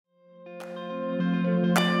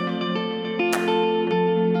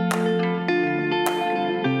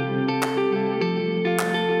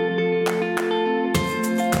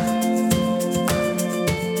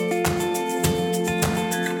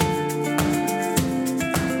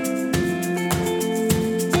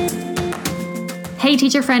Hey,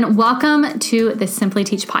 teacher friend, welcome to the Simply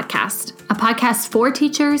Teach podcast, a podcast for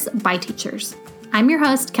teachers by teachers. I'm your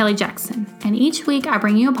host, Kelly Jackson, and each week I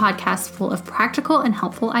bring you a podcast full of practical and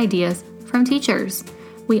helpful ideas from teachers.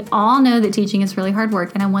 We all know that teaching is really hard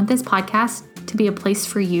work, and I want this podcast to be a place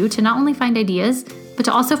for you to not only find ideas, but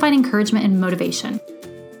to also find encouragement and motivation.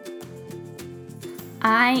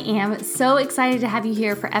 I am so excited to have you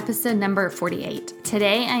here for episode number 48.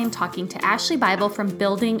 Today, I am talking to Ashley Bible from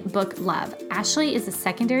Building Book Love. Ashley is a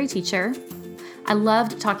secondary teacher. I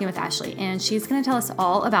loved talking with Ashley, and she's going to tell us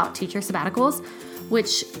all about teacher sabbaticals,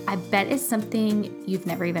 which I bet is something you've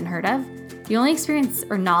never even heard of. The only experience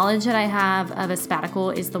or knowledge that I have of a sabbatical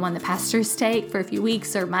is the one that pastors take for a few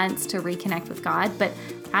weeks or months to reconnect with God, but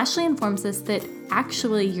Ashley informs us that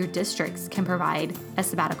actually your districts can provide a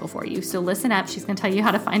sabbatical for you. So listen up. She's going to tell you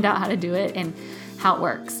how to find out how to do it and how it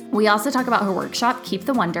works. We also talk about her workshop, Keep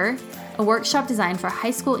the Wonder, a workshop designed for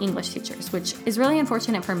high school English teachers, which is really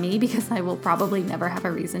unfortunate for me because I will probably never have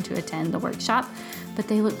a reason to attend the workshop, but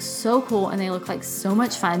they look so cool and they look like so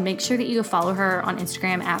much fun. Make sure that you go follow her on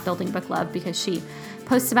Instagram at Building Book Love because she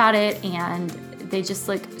posts about it and they just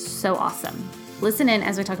look so awesome. Listen in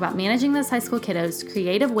as we talk about managing those high school kiddos,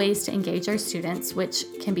 creative ways to engage our students, which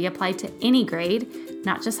can be applied to any grade,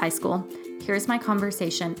 not just high school. Here's my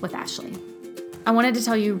conversation with Ashley. I wanted to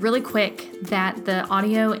tell you really quick that the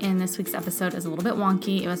audio in this week's episode is a little bit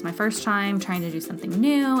wonky. It was my first time trying to do something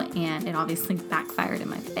new, and it obviously backfired in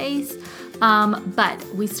my face. But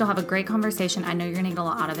we still have a great conversation. I know you're going to get a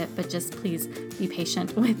lot out of it, but just please be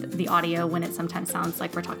patient with the audio when it sometimes sounds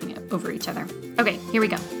like we're talking over each other. Okay, here we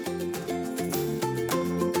go.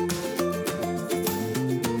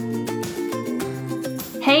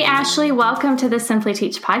 Hey, Ashley, welcome to the Simply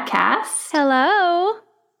Teach podcast. Hello.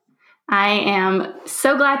 I am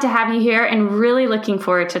so glad to have you here and really looking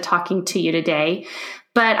forward to talking to you today.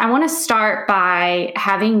 But I want to start by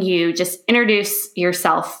having you just introduce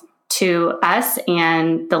yourself to us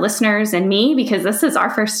and the listeners and me, because this is our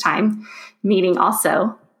first time meeting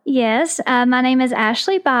also. Yes, my name is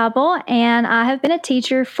Ashley Bible, and I have been a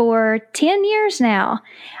teacher for 10 years now.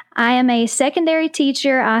 I am a secondary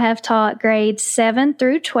teacher. I have taught grades 7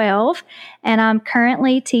 through 12, and I'm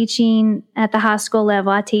currently teaching at the high school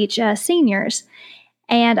level. I teach seniors,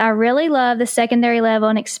 and I really love the secondary level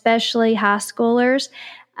and especially high schoolers.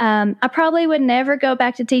 I probably would never go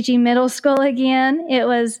back to teaching middle school again. It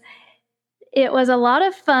was a lot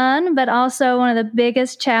of fun, but also one of the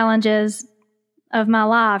biggest challenges of my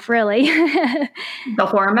life, really. The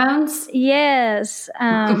hormones? Yes.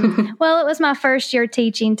 Well, it was my first year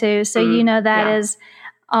teaching too, so that is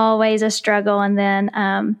always a struggle. And then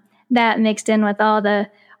that mixed in with all the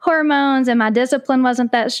hormones, and my discipline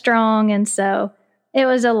wasn't that strong, and so it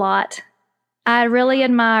was a lot. I really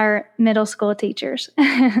admire middle school teachers.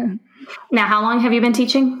 Now, how long have you been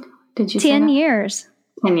teaching? Did you say 10 years.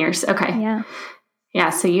 10 years. Okay. Yeah. Yeah.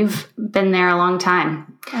 So you've been there a long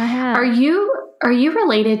time. I have. Are you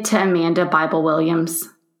related to Amanda Bible Williams?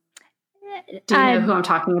 Do you know who I'm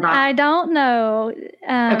talking about? I don't know.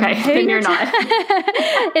 Okay, then you're not.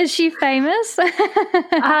 Is she famous?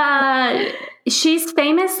 She's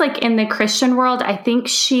famous like in the Christian world. I think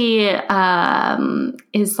she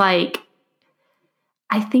is like,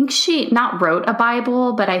 I think she not wrote a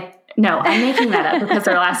Bible, but I'm making that up because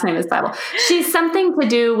her last name is Bible. She's something to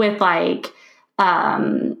do with like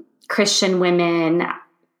Christian women.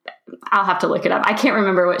 I'll have to look it up. I can't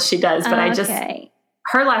remember what she does, but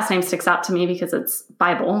her last name sticks out to me because it's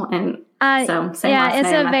Bible. And so same last name.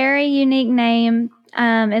 It's a very unique name.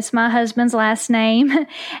 It's my husband's last name.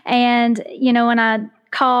 And, when I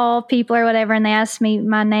call people or whatever and they ask me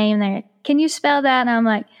my name, they're like, can you spell that? And I'm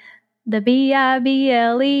like, the Bible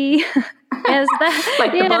is that,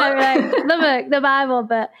 like the book? Like the book, the Bible.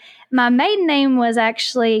 But my maiden name was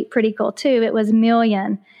actually pretty cool too. It was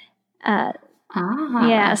Million.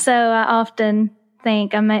 Yeah, so I often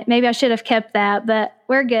think maybe I should have kept that, but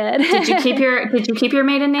we're good. Did you keep your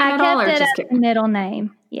maiden name at all, or just kept middle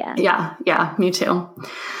name? Yeah. Yeah, me too.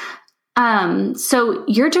 So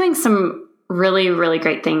you're doing some really, really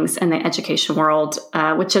great things in the education world,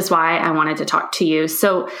 which is why I wanted to talk to you.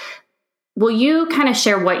 So will you kind of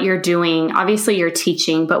share what you're doing? Obviously, you're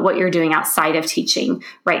teaching, but what you're doing outside of teaching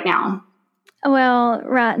right now? Well,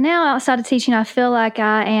 right now, outside of teaching, I feel like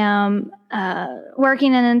I am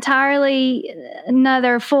working an entirely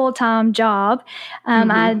another full-time job.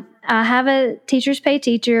 I have a Teachers Pay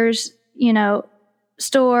Teachers,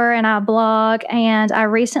 store, and I blog, and I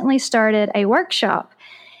recently started a workshop.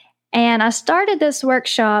 And I started this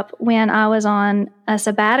workshop when I was on a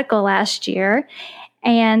sabbatical last year.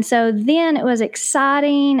 And so then it was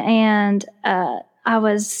exciting, and I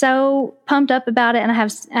was so pumped up about it, and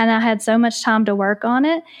I had so much time to work on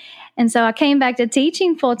it. And so I came back to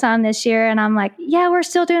teaching full time this year, and I'm like, yeah, we're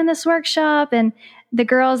still doing this workshop. And the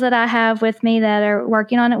girls that I have with me that are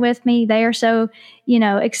working on it with me, they are so,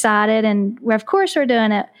 excited. And of course we're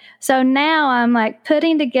doing it. So now I'm like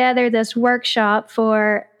putting together this workshop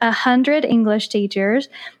for 100 English teachers,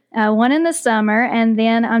 one in the summer, and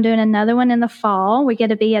then I'm doing another one in the fall. We get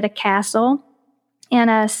to be at a castle in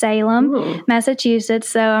Salem, Massachusetts.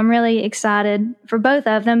 So I'm really excited for both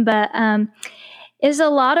of them. But it's a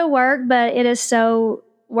lot of work, but it is so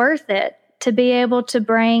worth it to be able to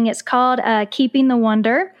bring. It's called Keeping the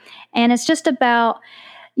Wonder. And it's just about,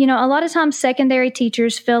 a lot of times secondary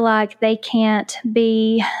teachers feel like they can't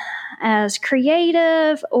be as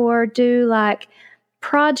creative or do like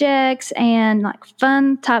projects and like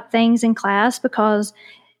fun type things in class because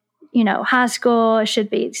high school should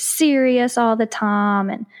be serious all the time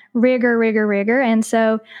and rigor. And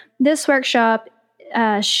so this workshop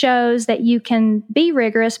shows that you can be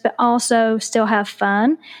rigorous, but also still have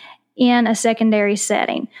fun in a secondary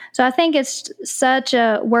setting. So I think it's such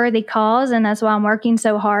a worthy cause, and that's why I'm working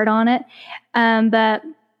so hard on it. But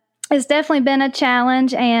it's definitely been a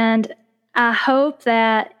challenge, and I hope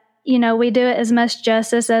that we do it as much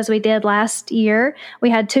justice as we did last year. We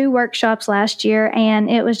had 2 workshops last year, and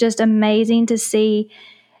it was just amazing to see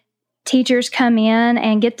teachers come in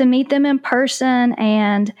and get to meet them in person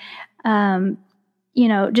and,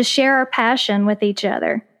 just share our passion with each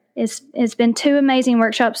other. It's been 2 amazing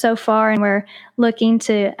workshops so far, and we're looking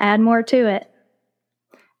to add more to it.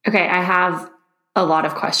 Okay, I have a lot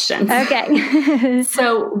of questions. Okay.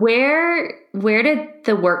 So where did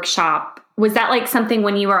the workshop, was that like something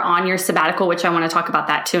when you were on your sabbatical, which I want to talk about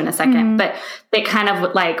that too in a second, but it kind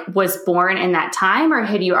of like was born in that time, or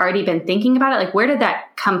had you already been thinking about it? Like, where did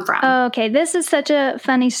that come from? Okay, this is such a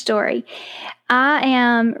funny story. I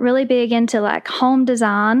am really big into like home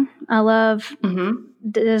design. I love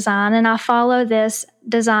design, and I follow this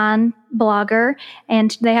design blogger,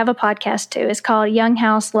 and they have a podcast too. It's called Young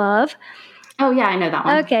House Love. Oh yeah, I know that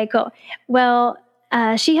one. Okay, cool. Well,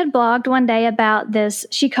 she had blogged one day about this.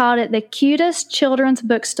 She called it the cutest children's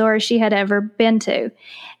bookstore she had ever been to.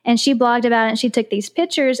 And she blogged about it, and she took these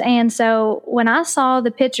pictures. And so when I saw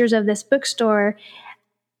the pictures of this bookstore,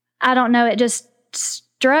 I don't know, it just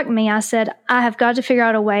struck me. I said, I have got to figure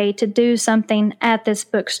out a way to do something at this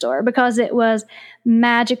bookstore because it was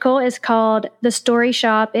magical. It's called The Story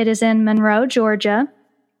Shop. It is in Monroe, Georgia.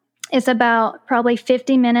 It's about probably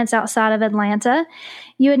 50 minutes outside of Atlanta.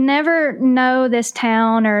 You would never know this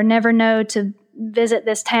town or never know to visit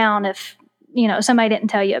this town if, somebody didn't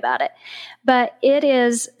tell you about it. But it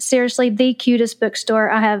is seriously the cutest bookstore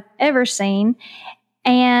I have ever seen.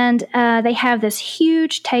 And they have this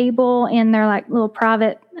huge table in their like little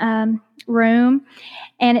private room,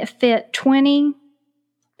 and it fit 20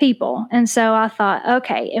 people. And so I thought,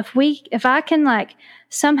 okay, if I can like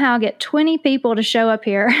somehow get 20 people to show up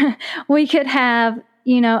here, we could have,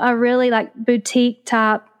 a really like boutique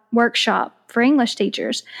type workshop for English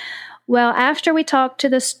teachers. Well, after we talked to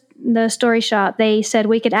the Story Shop, they said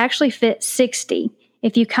we could actually fit 60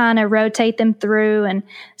 if you kind of rotate them through. And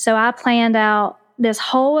so I planned out this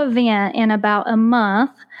whole event in about a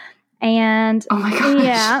month. And oh my gosh.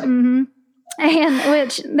 Yeah. And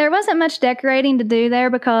which there wasn't much decorating to do there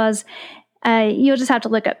because you'll just have to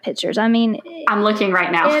look up pictures. I mean, I'm looking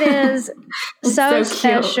right now. It is so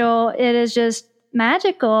special. It is just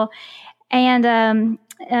magical. And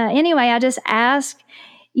anyway, I just asked,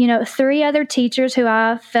 3 other teachers who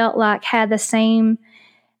I felt like had the same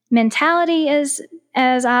mentality as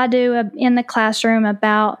I do in the classroom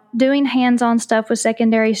about doing hands-on stuff with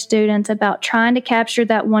secondary students, about trying to capture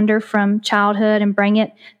that wonder from childhood and bring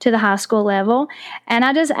it to the high school level. And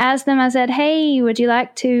I just asked them, I said, hey, would you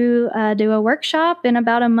like to do a workshop in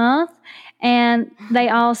about a month? And they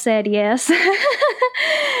all said yes,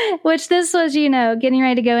 which this was, getting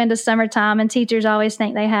ready to go into summertime, and teachers always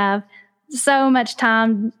think they have so much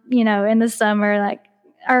time, in the summer. Like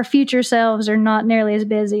our future selves are not nearly as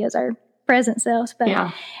busy as our present selves.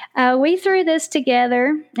 But we threw this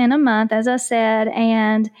together in a month, as I said,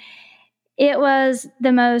 and it was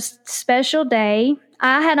the most special day.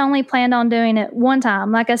 I had only planned on doing it one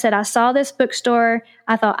time. Like I said, I saw this bookstore.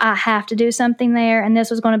 I thought I have to do something there, and this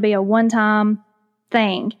was going to be a one-time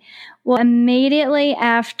thing. Well, immediately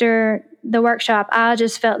after the workshop, I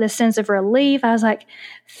just felt this sense of relief. I was like,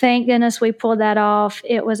 thank goodness we pulled that off.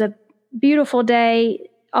 It was a beautiful day.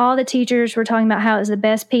 All the teachers were talking about how it was the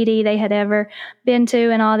best PD they had ever been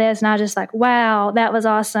to and all this. And I was just like, wow, that was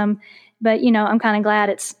awesome. But, I'm kind of glad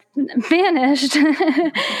it's finished.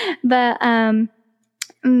 But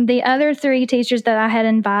the other 3 teachers that I had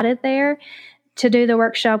invited there to do the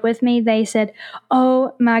workshop with me, they said,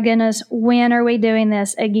 "Oh my goodness, when are we doing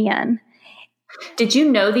this again?" Did you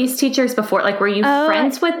know these teachers before? Like, were you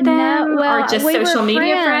friends with them, no, well, or just we social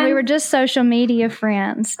media friends? We were just social media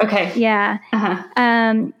friends. Okay. Yeah.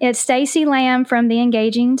 Uh-huh. It's Stacy Lamb from The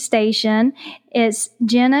Engaging Station. It's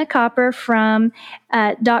Jenna Copper from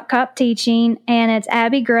Doc Cop Teaching, and it's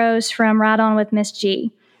Abby Gross from Right On with Miss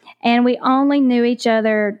G. And we only knew each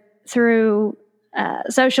other through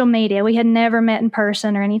social media. We had never met in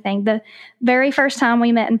person or anything. The very first time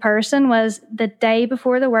we met in person was the day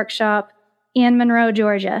before the workshop in Monroe,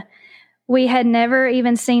 Georgia. We had never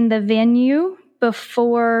even seen the venue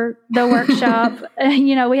before the workshop.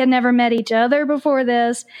 We had never met each other before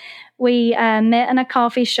this. We met in a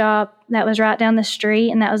coffee shop that was right down the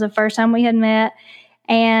street, and that was the first time we had met.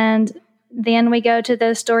 And then we go to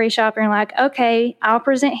the story shop and we're like, okay, I'll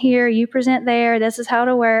present here, you present there, this is how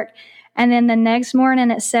it'll work. And then the next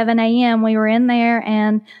morning at 7 a.m., we were in there,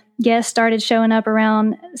 and guests started showing up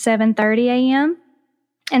around 7:30 a.m.,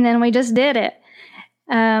 and then we just did it.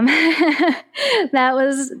 That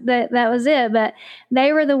was it. But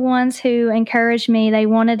they were the ones who encouraged me. They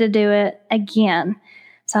wanted to do it again.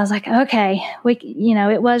 So I was like, okay,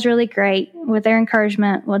 it was really great. With their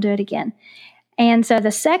encouragement, we'll do it again. And so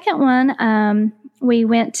the second one, we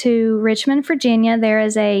went to Richmond, Virginia. There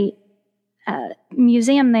is a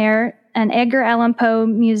museum there, an Edgar Allan Poe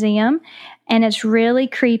museum, and it's really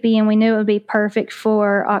creepy, and we knew it would be perfect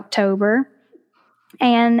for October.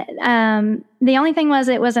 And the only thing was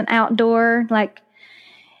it was an outdoor,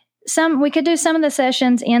 we could do some of the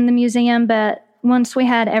sessions in the museum, but once we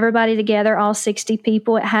had everybody together, all 60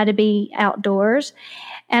 people, it had to be outdoors.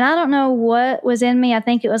 And I don't know what was in me. I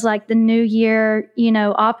think it was like the new year,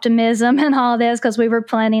 optimism and all this, because we were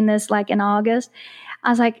planning this like in August. I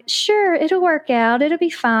was like, sure, it'll work out. It'll be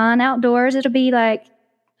fine outdoors. It'll be like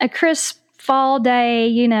a crisp fall day,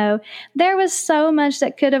 There was so much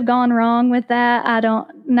that could have gone wrong with that. I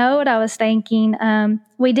don't know what I was thinking.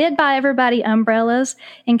 We did buy everybody umbrellas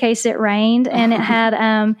in case it rained, and it had,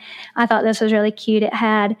 I thought this was really cute. It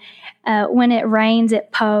had, when it rains,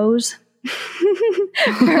 it pours.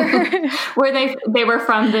 Were they were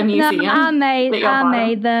from the museum? No, I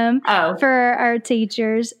made them for our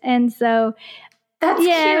teachers. And so that's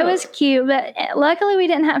cute. It was cute, but luckily we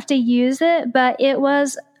didn't have to use it. But it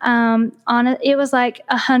was it was like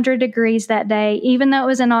 100 degrees that day, even though it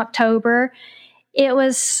was in October. It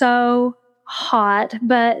was so hot,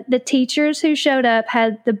 but the teachers who showed up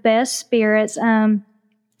had the best spirits.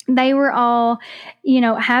 They were all,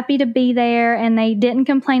 happy to be there, and they didn't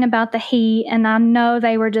complain about the heat. And I know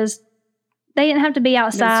they didn't have to be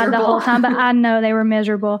outside miserable the whole time, but I know they were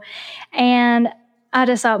miserable. And I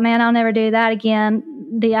just thought, man, I'll never do that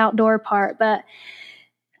again, the outdoor part. But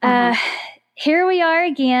here we are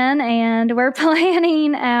again, and we're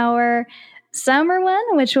planning our summer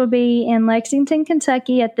one, which will be in Lexington,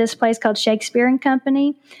 Kentucky, at this place called Shakespeare and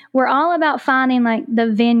Company. We're all about finding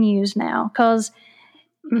the venues now, because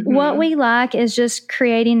what we like is just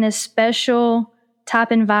creating this special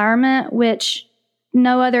type environment, which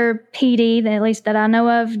no other PD, at least that I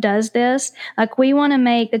know of, does this. We want to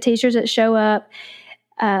make the teachers that show up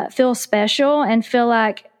feel special and feel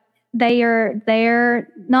like they are there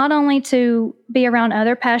not only to be around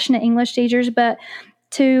other passionate English teachers, but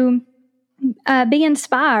to be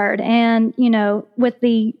inspired and, with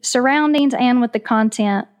the surroundings and with the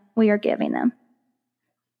content we are giving them.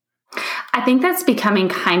 I think that's becoming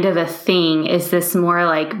kind of a thing. Is this more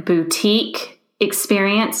like boutique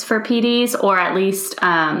experience for PDs, or at least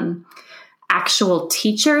actual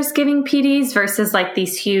teachers giving PDs versus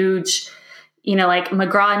these huge, like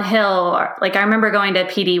McGraw and Hill? I remember going to a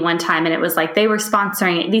PD one time, and it was they were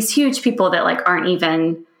sponsoring these huge people that aren't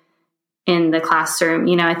even in the classroom.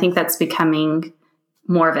 I think that's becoming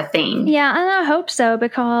more of a thing. Yeah, and I hope so,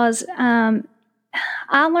 because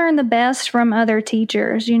I learn the best from other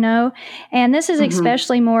teachers, and this is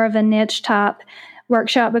especially more of a niche type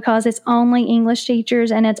workshop because it's only English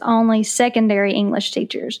teachers and it's only secondary English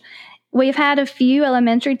teachers. We've had a few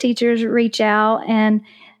elementary teachers reach out, and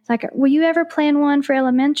it's like, will you ever plan one for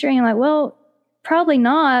elementary? And I'm like, well, probably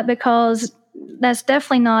not, because that's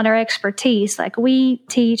definitely not our expertise. We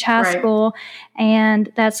teach high school,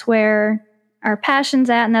 and that's where our passion's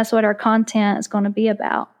at, and that's what our content is going to be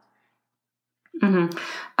about.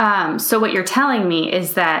 So what you're telling me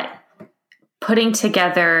is that putting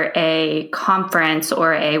together a conference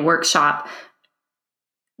or a workshop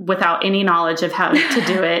without any knowledge of how to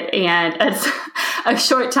do it and a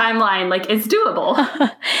short timeline, is doable.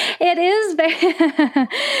 It is.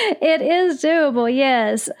 It is doable.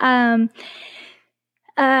 Yes.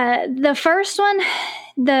 The first one,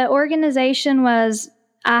 the organization was,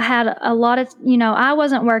 I had a lot of, I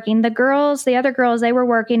wasn't working. The other girls, they were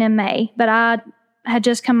working in May, but I had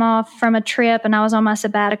just come off from a trip and I was on my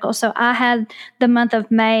sabbatical. So I had the month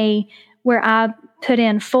of May where I put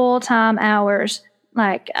in full-time hours,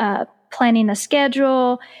 like planning a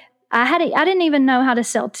schedule. I didn't even know how to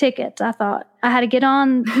sell tickets. I thought I had to get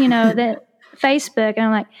on, the Facebook, and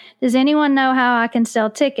I'm like, does anyone know how I can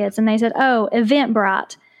sell tickets? And they said, oh,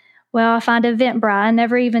 Eventbrite. Well, I find Eventbrite. I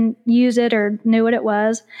never even used it or knew what it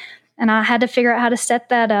was. And I had to figure out how to set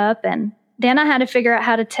that up. And then I had to figure out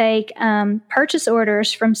how to take purchase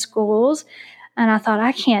orders from schools. And I thought,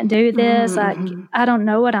 I can't do this. I don't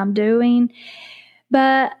know what I'm doing.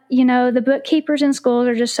 But, the bookkeepers in schools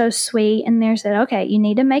are just so sweet. And they said, okay, you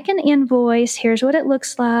need to make an invoice. Here's what it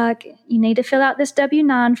looks like. You need to fill out this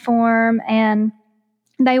W-9 form. And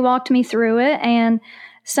they walked me through it. And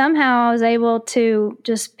somehow I was able to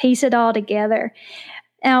just piece it all together.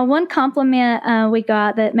 Now, one compliment we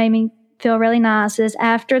got that made me feel really nice is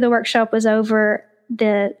after the workshop was over,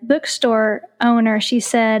 the bookstore owner, she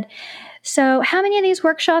said, so how many of these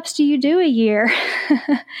workshops do you do a year?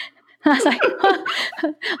 I was like, well,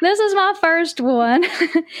 this is my first one.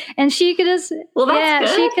 And she could just,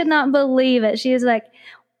 she could not believe it. She was like,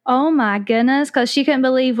 oh my goodness, because she couldn't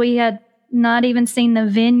believe we had not even seen the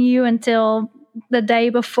venue until the day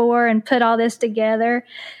before and put all this together.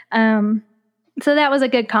 So that was a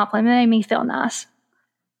good compliment. It made me feel nice.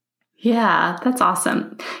 Yeah, that's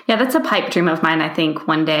awesome. Yeah, that's a pipe dream of mine. I think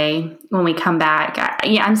one day when we come back,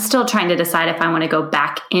 I'm still trying to decide if I want to go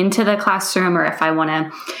back into the classroom or if I want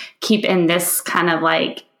to keep in this kind of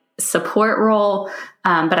like support role.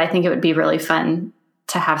 But I think it would be really fun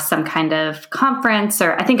to have some kind of conference,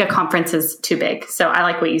 or I think a conference is too big. So I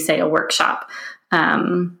like what you say, a workshop.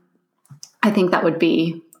 I think that would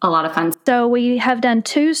be a lot of fun. So we have done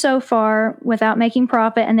 2 so far without making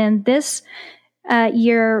profit. And then this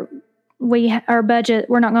year, our budget,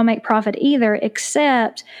 we're not going to make profit either,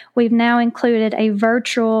 except we've now included a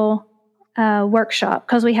virtual workshop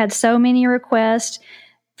because we had so many requests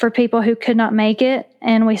for people who could not make it,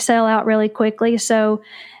 and we sell out really quickly. So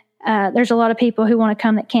there's a lot of people who want to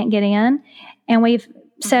come that can't get in, and we've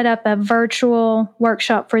set up a virtual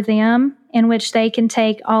workshop for them in which they can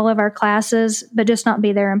take all of our classes, but just not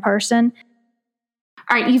be there in person.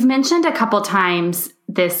 All right. You've mentioned a couple times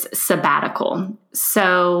this sabbatical.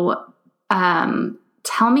 So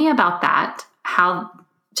tell me about that.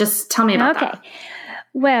 Just tell me about that.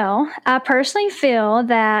 Well, I personally feel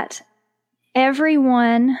that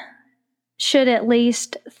everyone should at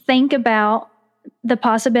least think about the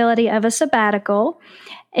possibility of a sabbatical,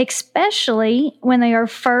 especially when they are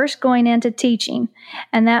first going into teaching.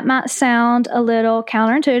 And that might sound a little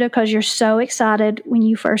counterintuitive because you're so excited when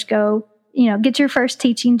you first go, get your first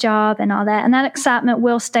teaching job and all that. And that excitement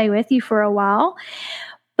will stay with you for a while.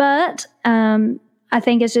 But I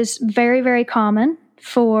think it's just very, very common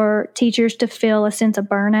for teachers to feel a sense of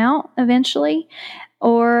burnout eventually,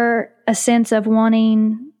 or a sense of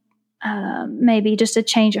wanting maybe just a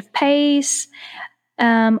change of pace,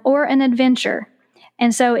 or an adventure.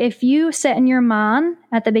 And so if you set in your mind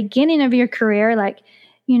at the beginning of your career, like,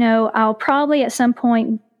 I'll probably at some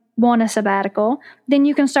point want a sabbatical, then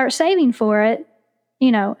you can start saving for it,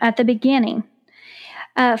 at the beginning.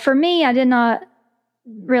 For me, I did not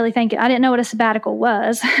really think I didn't know what a sabbatical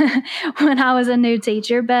was when I was a new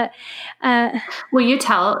teacher, but will you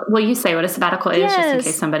say what a sabbatical is, just in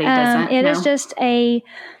case somebody doesn't it know? Is just a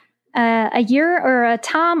year or a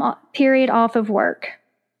time period off of work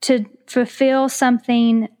to fulfill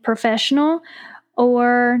something professional,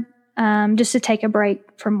 or just to take a break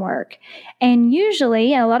from work. And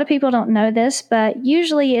usually, a lot of people don't know this, but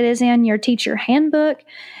usually it is in your teacher handbook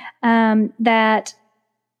that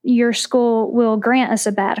your school will grant a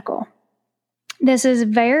sabbatical. This is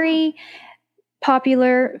very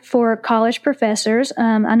popular for college professors.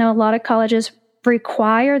 I know a lot of colleges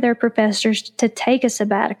require their professors to take a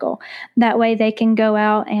sabbatical. That way they can go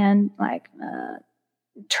out and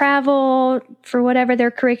travel for whatever their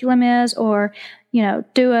curriculum is, or,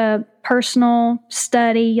 do a personal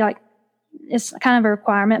study. Like, it's kind of a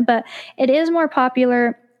requirement, but it is more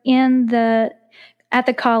popular at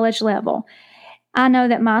the college level. I know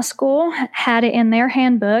that my school had it in their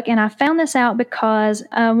handbook, and I found this out because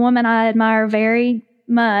a woman I admire very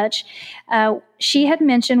much, she had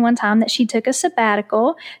mentioned one time that she took a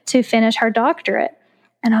sabbatical to finish her doctorate.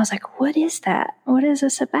 And I was like, what is that? What is a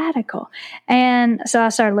sabbatical? And so I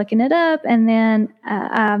started looking it up, and then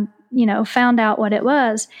I found out what it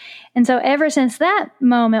was. And so ever since that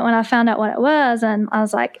moment when I found out what it was, and I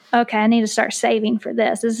was like, okay, I need to start saving for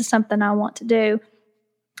this. This is something I want to do.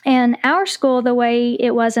 And our school, the way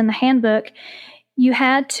it was in the handbook, you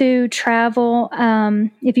had to travel.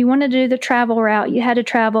 If you wanted to do the travel route, you had to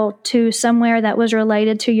travel to somewhere that was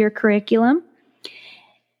related to your curriculum.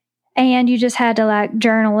 And you just had to like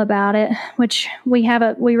journal about it, which we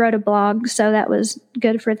wrote a blog, so that was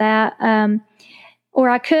good for that. Or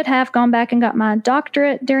I could have gone back and got my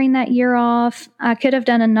doctorate during that year off. I could have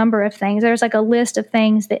done a number of things. There's like a list of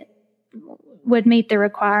things that would meet the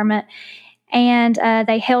requirement. And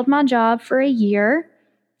they held my job for a year.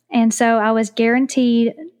 And so I was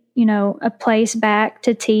guaranteed, a place back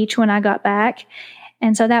to teach when I got back.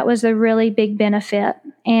 And so that was a really big benefit.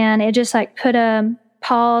 And it just like put a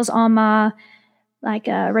pause on my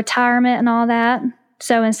retirement and all that.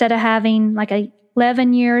 So instead of having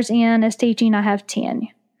 11 years in as teaching, I have 10.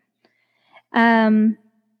 And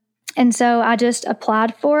so I just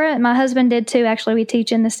applied for it. My husband did too. Actually, we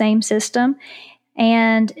teach in the same system.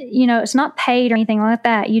 And, it's not paid or anything like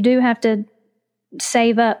that. You do have to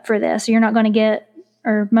save up for this. You're not going to get,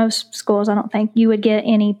 or most schools, I don't think you would get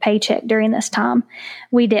any paycheck during this time.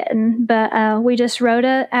 We didn't, but we just wrote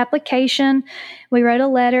an application. We wrote a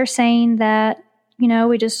letter saying that,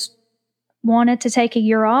 we just wanted to take a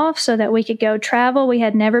year off so that we could go travel. We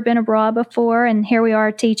had never been abroad before, and here we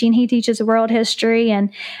are teaching. He teaches world history,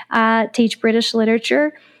 and I teach British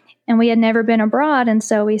literature. And we had never been abroad. And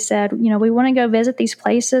so we said, we want to go visit these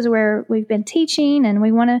places where we've been teaching, and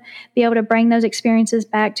we want to be able to bring those experiences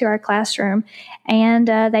back to our classroom. And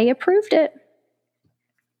they approved it.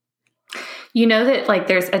 You know that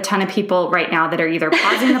there's a ton of people right now that are either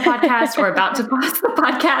pausing the podcast or about to pause the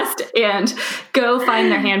podcast and go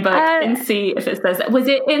find their handbook and see if it says that. Was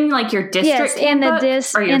it in your district handbook?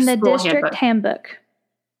 Yes, in the district handbook.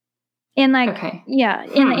 In okay. Yeah,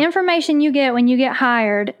 in the information you get when you get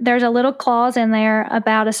hired, there's a little clause in there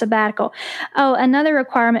about a sabbatical. Oh, another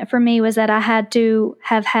requirement for me was that I had to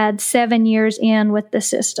have had 7 years in with the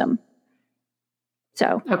system.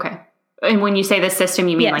 So. Okay. And when you say the system,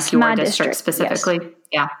 you mean yes, your district specifically? Yes.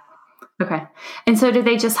 Yeah. Okay. And so did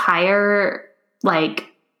they just hire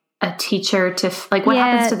a teacher to, what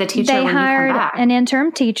happens to the teacher when you come back? They hired an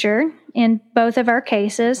interim teacher in both of our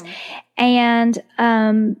cases. Mm-hmm.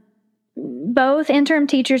 And, both interim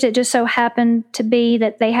teachers, it just so happened to be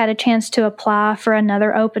that they had a chance to apply for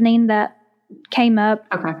another opening that came up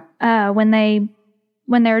when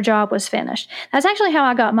their job was finished. That's actually how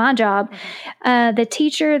I got my job. Mm-hmm. The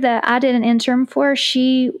teacher that I did an interim for,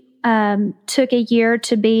 she took a year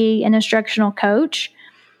to be an instructional coach.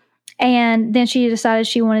 And then she decided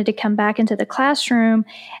she wanted to come back into the classroom.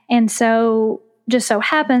 And so just so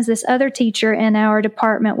happens this other teacher in our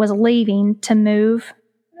department was leaving to move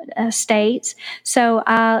states. So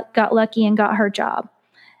I got lucky and got her job.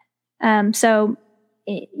 So,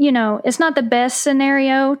 it's not the best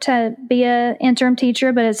scenario to be an interim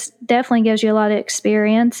teacher, but it definitely gives you a lot of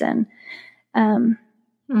experience, and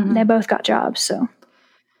mm-hmm. They both got jobs. So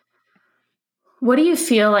what do you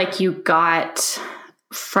feel like you got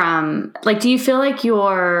from, do you feel like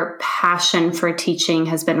your passion for teaching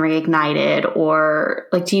has been reignited, or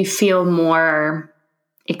do you feel more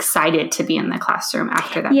excited to be in the classroom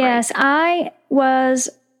after that? Yes, break?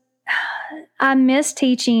 I miss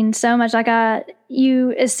teaching so much. As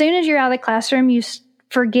soon as you're out of the classroom, you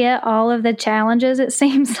forget all of the challenges, it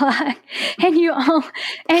seems like, and you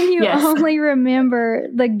yes. only remember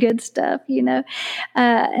the good stuff,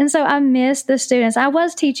 and so I miss the students. I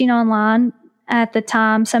was teaching online at the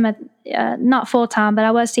time, not full time, but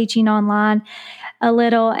I was teaching online a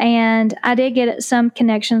little, and I did get some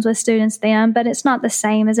connections with students then, but it's not the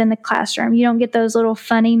same as in the classroom. You don't get those little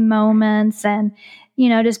funny moments and,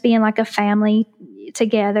 just being like a family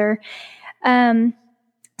together.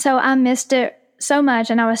 So I missed it so much,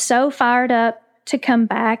 and I was so fired up to come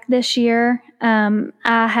back this year. I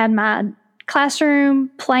had my classroom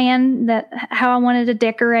plan, that how I wanted to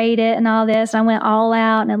decorate it and all this. I went all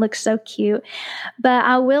out, and it looks so cute. But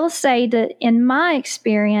I will say that in my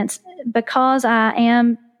experience, because I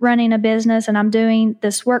am running a business and I'm doing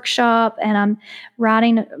this workshop and I'm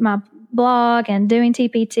writing my blog and doing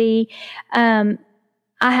TPT,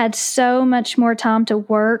 I had so much more time to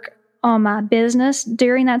work on my business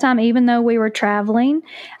during that time. Even though we were traveling,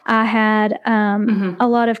 I had mm-hmm. a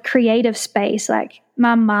lot of creative space.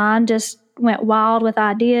 My mind just went wild with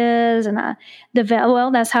ideas, and I developed.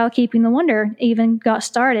 Well, that's how Keeping the Wonder even got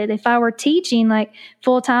started. If I were teaching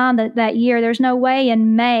full time that year, there's no way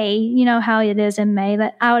in May, you know how it is in May,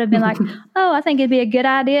 that I would have been oh, I think it'd be a good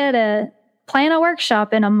idea to plan a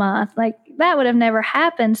workshop in a month. That would have never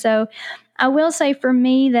happened. So I will say for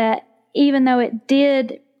me that even though it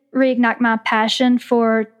did reignite my passion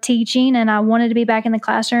for teaching and I wanted to be back in the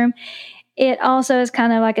classroom, it also is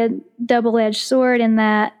kind of like a double-edged sword in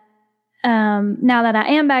that now that I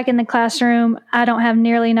am back in the classroom, I don't have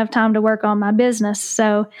nearly enough time to work on my business.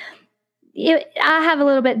 So I have a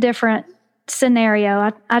little bit different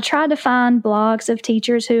scenario. I tried to find blogs of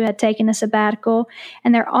teachers who had taken a sabbatical,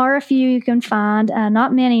 and there are a few you can find,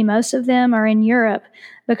 not many. Most of them are in Europe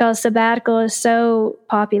because sabbatical is so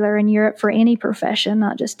popular in Europe for any profession,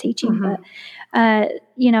 not just teaching. Mm-hmm. But,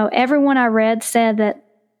 everyone I read said that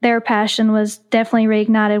their passion was definitely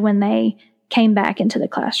reignited when they came back into the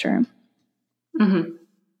classroom. Mm-hmm.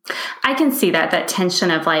 I can see that tension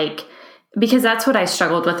of like, because that's what I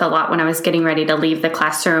struggled with a lot when I was getting ready to leave the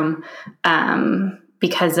classroom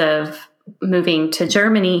because of moving to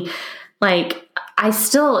Germany. Like, I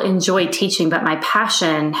still enjoyed teaching, but my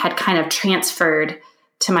passion had kind of transferred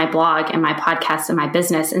to my blog and my podcast and my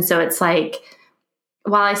business. And so it's like,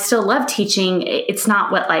 while I still love teaching, it's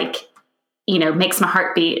not what makes my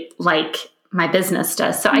heart beat like my business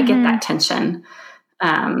does. So I get that tension.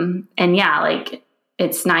 And yeah,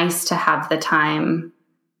 it's nice to have the time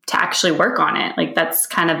to actually work on it. Like, that's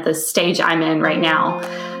kind of the stage I'm in right now,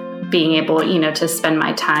 being able, to spend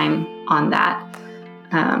my time on that.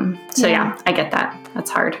 Yeah, I get that. That's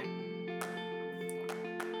hard.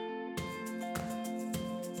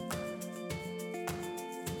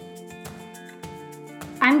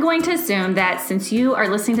 I'm going to assume that since you are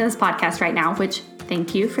listening to this podcast right now, which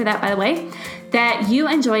thank you for that, by the way, that you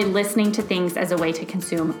enjoy listening to things as a way to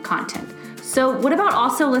consume content. So what about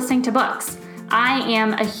also listening to books? I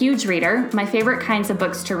am a huge reader. My favorite kinds of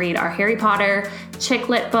books to read are Harry Potter, chick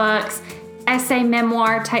lit books, essay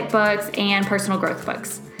memoir type books, and personal growth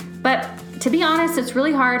books. But to be honest, it's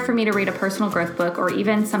really hard for me to read a personal growth book or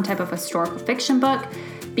even some type of historical fiction book,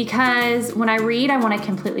 because when I read, I want to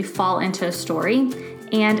completely fall into a story,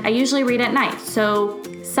 and I usually read at night. So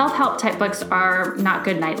self-help type books are not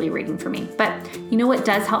good nightly reading for me. But you know what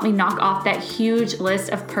does help me knock off that huge list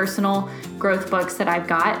of personal growth books that I've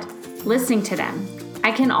got? Listening to them.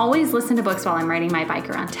 I can always listen to books while I'm riding my bike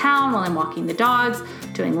around town, while I'm walking the dogs,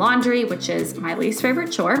 doing laundry, which is my least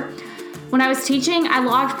favorite chore. When I was teaching, I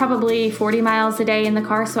logged probably 40 miles a day in the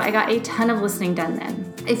car, so I got a ton of listening done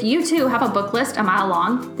then. If you too have a book list a mile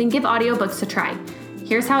long, then give audiobooks a try.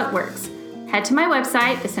 Here's how it works. Head to my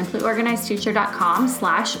website,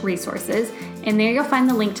 thesimplyorganizedteacher.com/resources, and there you'll find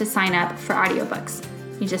the link to sign up for audiobooks.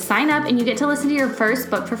 You just sign up and you get to listen to your first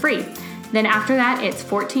book for free. Then after that, it's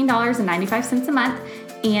 $14.95 a month,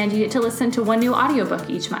 and you get to listen to one new audiobook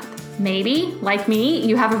each month. Maybe, like me,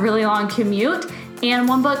 you have a really long commute, and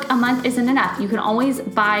one book a month isn't enough. You can always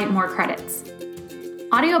buy more credits.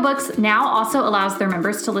 Audiobooks now also allows their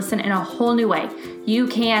members to listen in a whole new way. You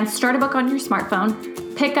can start a book on your smartphone,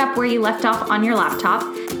 pick up where you left off on your laptop,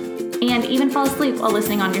 and even fall asleep while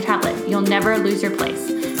listening on your tablet. You'll never lose your place.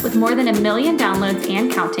 With more than 1 million downloads and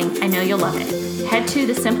counting, I know you'll love it. Head to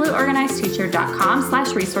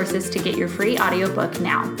thesimplyorganizedteacher.com/resources to get your free audiobook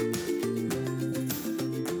now.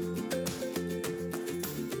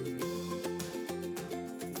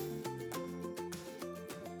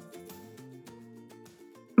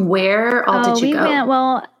 Where all did you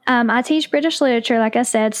go? I teach British literature, like I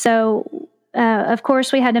said. So, of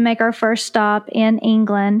course, we had to make our first stop in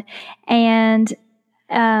England, and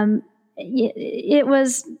it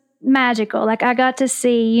was magical. Like, I got to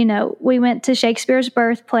see, we went to Shakespeare's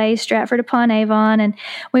birthplace, Stratford-upon-Avon, and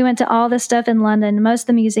we went to all the stuff in London. Most of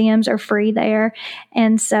the museums are free there.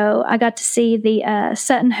 And so I got to see the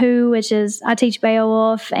Sutton Hoo, which is, I teach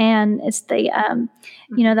Beowulf, and it's the,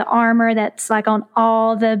 the armor that's like on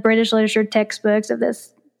all the British literature textbooks of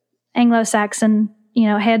this Anglo-Saxon,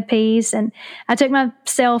 headpiece. And I took my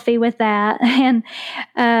selfie with that. And,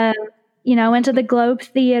 I went to the Globe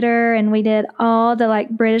Theatre, and we did all the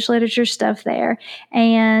British literature stuff there.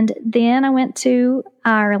 And then I went to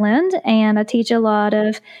Ireland, and I teach a lot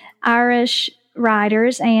of Irish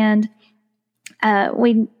writers, and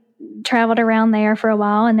we traveled around there for a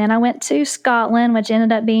while. And then I went to Scotland, which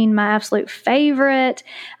ended up being my absolute favorite.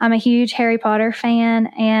 I'm a huge Harry Potter fan,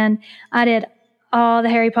 and I did all the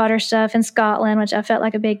Harry Potter stuff in Scotland, which I felt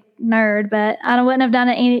like a big nerd, but I wouldn't have done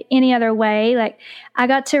it any other way. I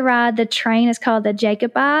got to ride the train. It's called the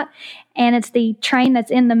Jacobite, and it's the train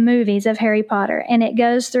that's in the movies of Harry Potter, and it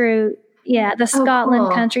goes through, the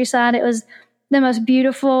Scotland countryside. It was the most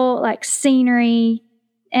beautiful, scenery,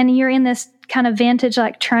 and you're in this kind of vintage,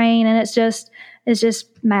 train, and it's just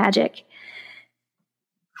magic.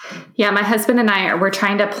 Yeah, my husband and we're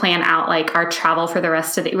trying to plan out our travel for the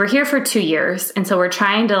rest of we're here for 2 years. And so we're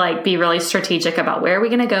trying to be really strategic about where are we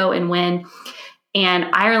going to go and when. And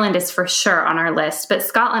Ireland is for sure on our list, but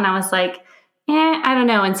Scotland, I was I don't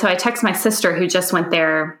know. And so I text my sister who just went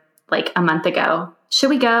there like a month ago. Should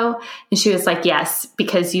we go? And she was like, yes,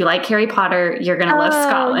 because you like Harry Potter. You're going to love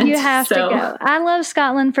Scotland. You have to go. I love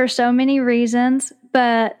Scotland for so many reasons,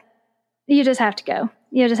 but you just have to go.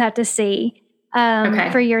 You just have to see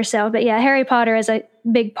for yourself. But yeah, Harry Potter is a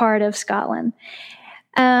big part of Scotland.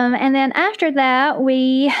 And then after that,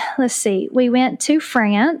 we went to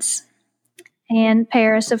France and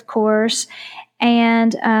Paris, of course.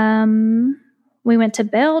 And we went to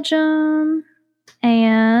Belgium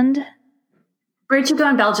and... Where'd you go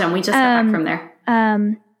in Belgium? We just got back from there.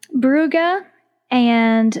 Brugge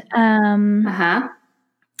and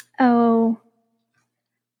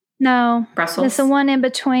no, Brussels. It's the one in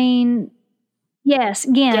between. Yes,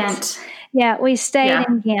 Ghent. Yeah, we stayed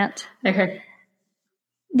in Ghent. Okay.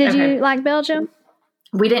 Did you like Belgium?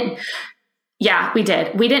 We didn't. Yeah, we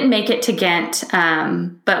did. We didn't make it to Ghent,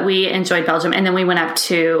 but we enjoyed Belgium, and then we went up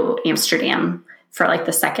to Amsterdam for like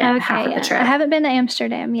the second half of the trip. I haven't been to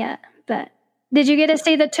Amsterdam yet, but. Did you get to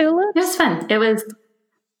see the tulips? It was fun.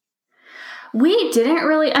 We didn't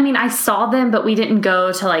really, I saw them, but we didn't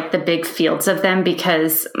go to like the big fields of them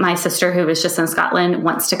because my sister, who was just in Scotland,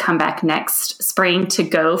 wants to come back next spring to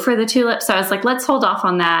go for the tulips. So I was like, let's hold off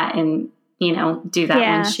on that and, do that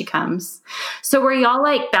when she comes. So were y'all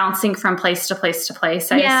like bouncing from place to place to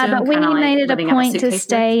place? I assume, but we made it a point to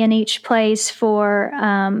stay in each place for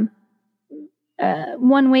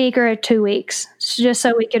 1 week or 2 weeks, just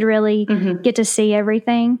so we could really get to see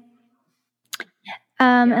everything.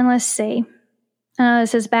 And let's see. I know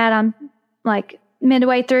this is bad. I'm like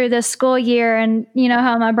midway through the school year and you know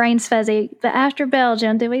how my brain's fuzzy. But after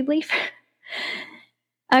Belgium, did we leave?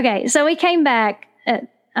 Okay, so we came back.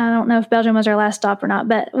 I don't know if Belgium was our last stop or not,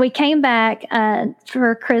 but we came back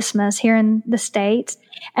for Christmas here in the States.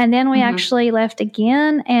 And then we actually left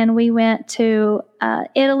again and we went to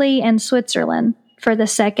Italy and Switzerland for the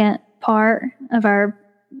second part of our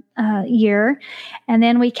year. And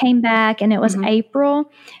then we came back and it was April.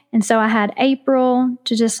 And so I had April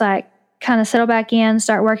to just like kind of settle back in,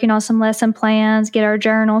 start working on some lesson plans, get our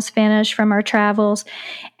journals finished from our travels.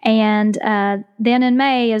 And then in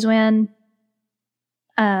May is when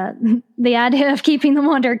the idea of Keeping the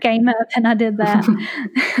Wonder came up and I did that.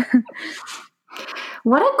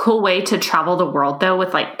 What a cool way to travel the world, though,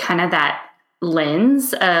 with like kind of that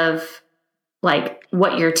lens of like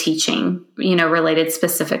what you're teaching, related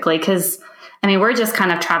specifically. Because, we're just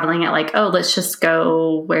kind of traveling at like, oh, let's just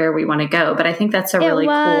go where we want to go. But I think that's a really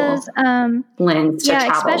cool lens to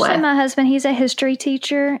travel with. Especially my husband, he's a history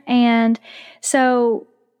teacher. And so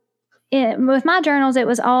with my journals, it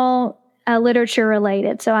was all literature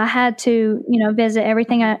related. So I had to, visit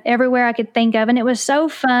everywhere I could think of. And it was so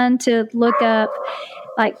fun to look up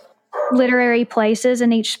like literary places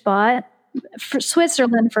in each spot. For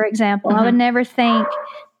Switzerland, for example, I would never think,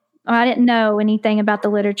 I didn't know anything about the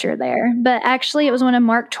literature there, but actually it was one of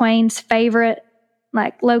Mark Twain's favorite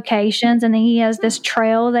like locations. And then he has this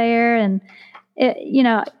trail there and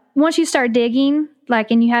once you start digging,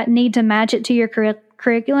 like, and you need to match it to your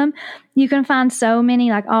curriculum, you can find so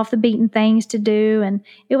many like off the beaten things to do. And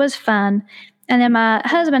it was fun. And then my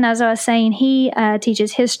husband, as I was saying, he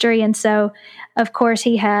teaches history. And so of course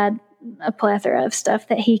he had a plethora of stuff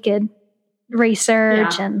that he could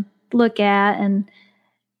research and look at. And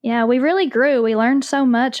we really grew. We learned so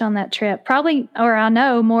much on that trip. Probably, or I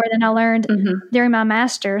know more than I learned during my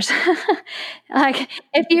master's. Like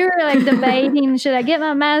if you're like debating, should I get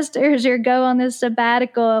my master's or go on this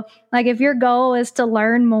sabbatical? Like if your goal is to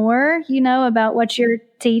learn more, about what you're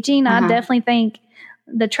teaching, I definitely think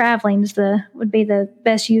the traveling's would be the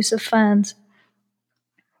best use of funds.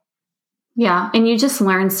 Yeah. And you just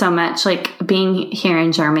learn so much, like being here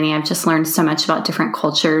in Germany, I've just learned so much about different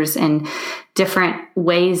cultures and different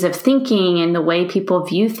ways of thinking and the way people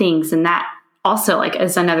view things. And that also like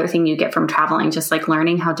is another thing you get from traveling, just like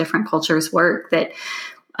learning how different cultures work that,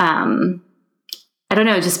 I don't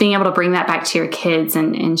know, just being able to bring that back to your kids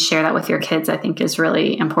and share that with your kids, I think is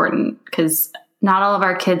really important because not all of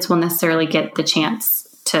our kids will necessarily get the chance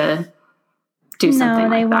to do something like that.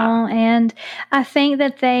 No, they won't. And I think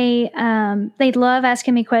that they love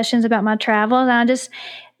asking me questions about my travels. And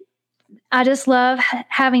I just love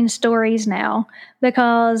having stories now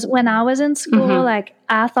because when I was in school, like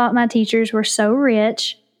I thought my teachers were so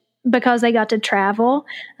rich because they got to travel.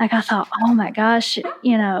 Like I thought, oh my gosh,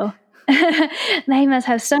 they must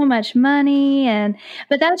have so much money.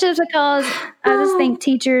 But that's just because I just think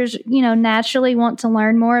teachers, naturally want to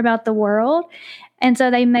learn more about the world. And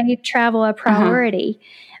so they made travel a priority.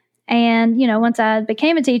 And, once I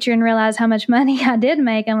became a teacher and realized how much money I did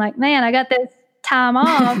make, I'm like, man, I got this time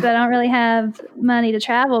off, but I don't really have money to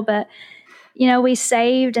travel. But we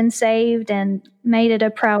saved and made it a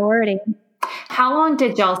priority. How long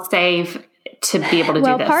did y'all save to be able to do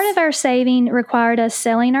this? Well, part of our saving required us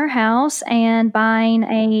selling our house and buying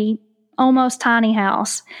a almost tiny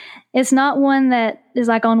house. It's not one that is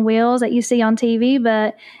like on wheels that you see on TV,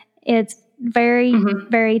 but it's very,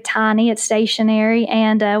 very tiny. It's stationary.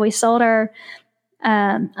 And we sold our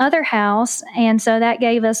other house. And so that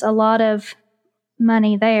gave us a lot of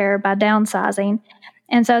money there by downsizing.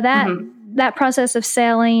 And so that process of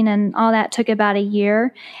selling and all that took about a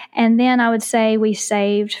year. And then I would say we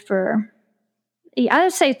saved for, I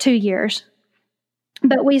would say 2 years.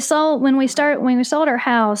 But when we sold our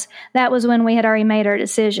house, that was when we had already made our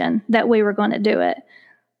decision that we were going to do it.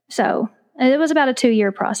 So it was about a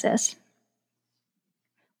 2-year process.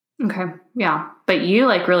 Okay. Yeah. But you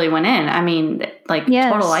really went in. I mean,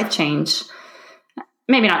 yes. Total life change.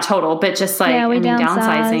 Maybe not total, but just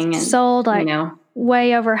downsizing and sold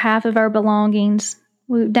way over half of our belongings.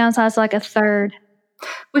 We downsized a third.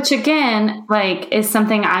 Which again, is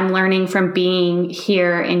something I'm learning from being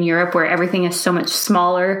here in Europe where everything is so much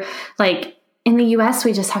smaller. In the US,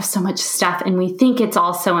 we just have so much stuff and we think it's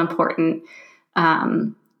all so important.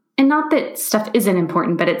 And not that stuff isn't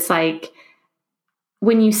important, but it's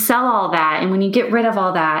when you sell all that and when you get rid of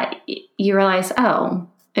all that, you realize, oh,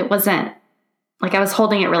 it wasn't I was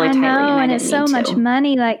holding it really tightly. And it's so much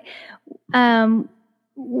money.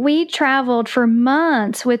 We traveled for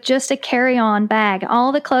months with just a carry-on bag,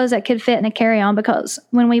 all the clothes that could fit in a carry-on, because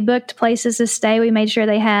when we booked places to stay, we made sure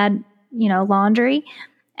they had, laundry.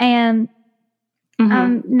 And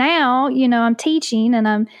now, I'm teaching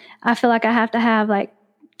and I feel like I have to have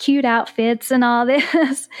cute outfits and all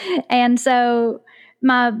this. And so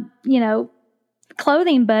my,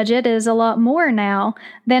 clothing budget is a lot more now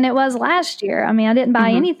than it was last year. I mean, I didn't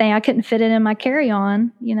buy anything. I couldn't fit it in my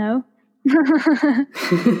carry-on,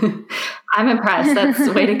 I'm impressed. That's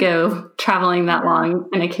the way to go, traveling that long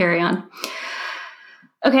in a carry-on.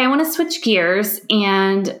 Okay, I want to switch gears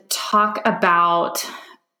and talk about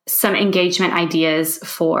some engagement ideas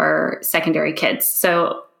for secondary kids.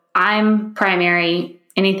 So I'm primary.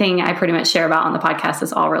 Anything I pretty much share about on the podcast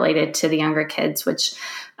is all related to the younger kids, which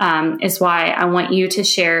is why I want you to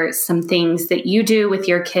share some things that you do with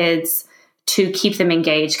your kids to keep them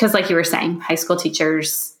engaged. Because like you were saying, high school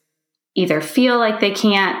teachers either feel like they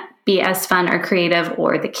can't be as fun or creative,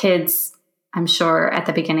 or the kids, I'm sure at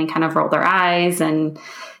the beginning kind of roll their eyes, and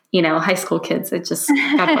high school kids, it just,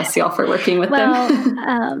 God bless y'all for working with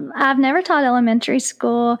them. I've never taught elementary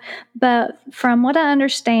school, but from what I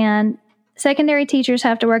understand, secondary teachers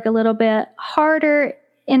have to work a little bit harder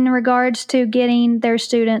in regards to getting their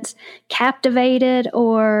students captivated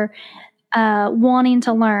or wanting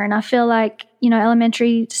to learn. I feel like,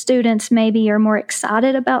 elementary students maybe are more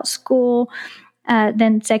excited about school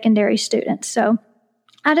than secondary students. So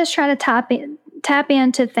I just try to tap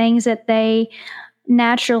into things that they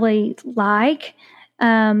naturally like.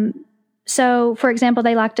 So, for example,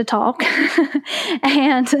 they like to talk.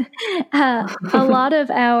 And a lot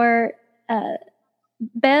of our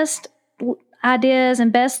best ideas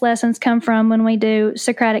and best lessons come from when we do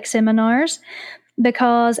Socratic seminars.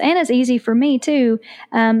 And it's easy for me too,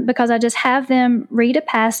 because I just have them read a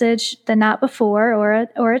passage the night before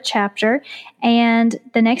or a chapter, and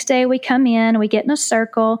the next day we come in, we get in a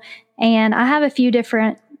circle, and I have a few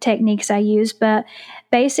different techniques I use, but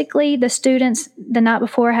basically the students the night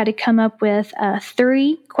before had to come up with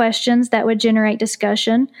 3 questions that would generate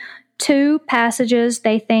discussion, 2 passages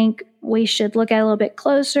they think we should look at a little bit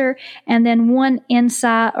closer, and then 1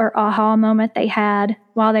 insight or aha moment they had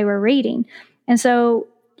while they were reading. And so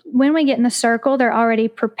when we get in the circle, they're already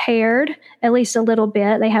prepared at least a little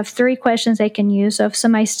bit. They have 3 questions they can use. So if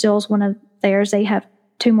somebody steals one of theirs, they have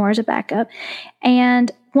 2 more as a backup. And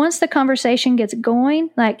once the conversation gets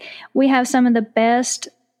going, we have some of the best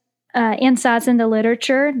insights into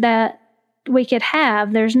literature that we could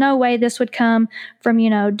have. There's no way this would come from,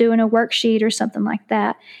 doing a worksheet or something like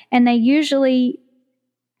that. And they usually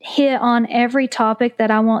hit on every topic that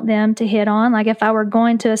I want them to hit on. Like if I were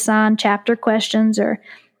going to assign chapter questions or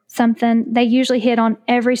something, they usually hit on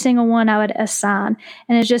every single one I would assign.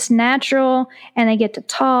 And it's just natural, and they get to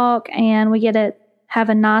talk, and we get to have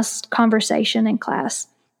a nice conversation in class.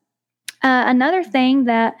 Another thing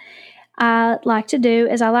that I like to do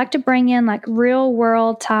is I like to bring in real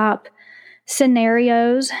world type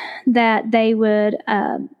scenarios that they would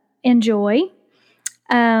enjoy.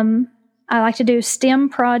 I like to do STEM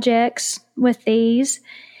projects with these.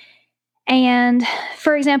 And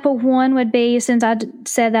for example, one would be, since I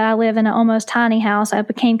said that I live in an almost tiny house, I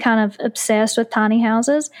became kind of obsessed with tiny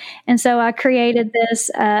houses. And so I created this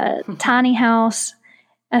tiny house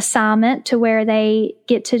assignment to where they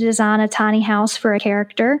get to design a tiny house for a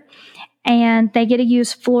character, and they get to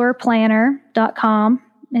use floorplanner.com.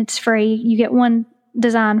 It's free. You get one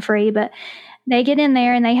design free, but they get in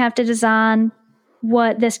there and they have to design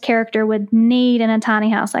what this character would need in a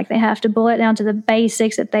tiny house. Like, they have to bullet down to the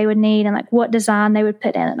basics that they would need and like what design they would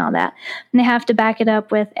put in it and all that. And they have to back it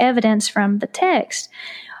up with evidence from the text.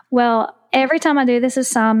 Well, every time I do this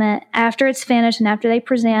assignment, after it's finished and after they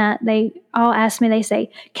present, they all ask me, they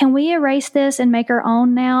say, can we erase this and make our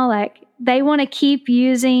own now? Like, they want to keep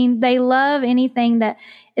using, they love anything that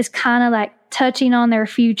is kind of like touching on their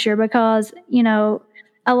future, because, you know,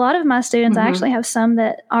 a lot of my students, I actually have some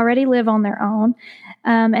that already live on their own,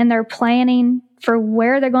 and they're planning for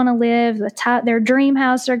where they're going to live, their dream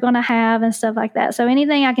house they're going to have and stuff like that. So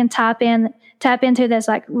anything I can tap into that's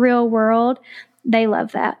like real world, they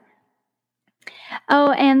love that.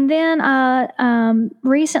 Oh, and then I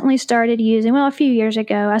recently started using, a few years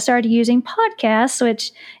ago, I started using podcasts,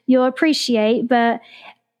 which you'll appreciate. But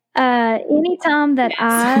anytime that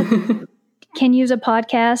I can use a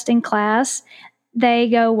podcast in class, they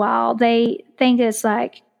go wild. They think it's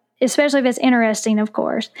like, especially if it's interesting, of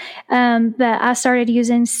course. But I started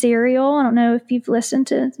using Serial. I don't know if you've listened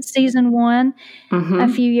to season 1 a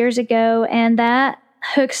few years ago, and that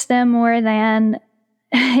hooks them more than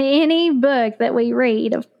any book that we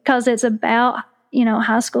read, because it's about, you know,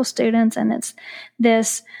 high school students, and it's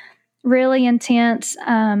this really intense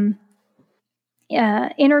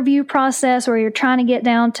interview process where you're trying to get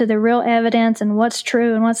down to the real evidence and what's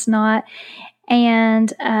true and what's not.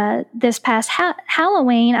 And this past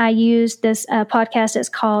Halloween, I used this podcast. It's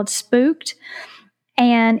called Spooked,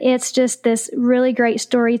 and it's just this really great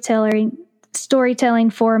storytelling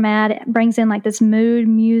format. It brings in like this mood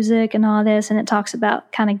music and all this, and it talks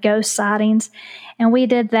about kind of ghost sightings. And we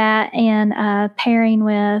did that in pairing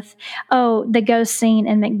with the ghost scene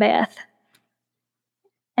in Macbeth.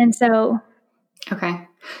 And so, okay.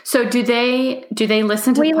 So do they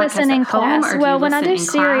listen to the podcast listen in at home, class? Or well, when I do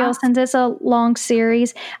Serial, since it's a long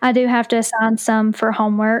series, I do have to assign some for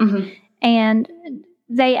homework, and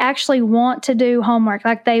they actually want to do homework.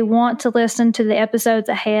 Like, they want to listen to the episodes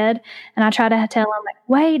ahead, and I try to tell them, like,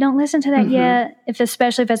 wait, don't listen to that yet.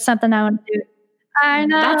 Especially if it's something I want to do. I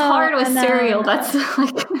know that's hard with Serial. That's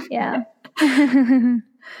like, yeah.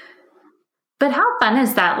 But how fun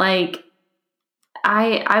is that? Like,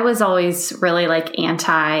 I was always really like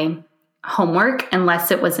anti homework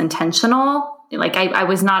unless it was intentional. Like, I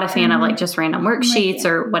was not a fan of like just random worksheets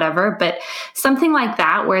or whatever, but something like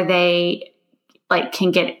that where they like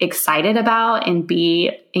can get excited about and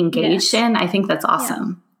be engaged in. I think that's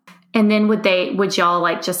awesome. Yeah. And then would y'all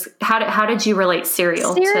like just, how did you relate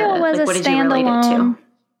Serial to? Serial was like, what did you relate it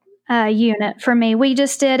to? Unit for me. We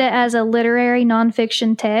just did it as a literary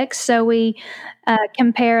nonfiction text. So we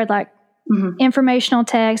compared like informational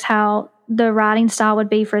text, how the writing style would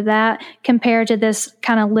be for that compared to this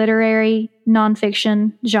kind of literary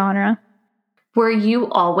nonfiction genre. Were you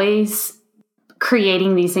always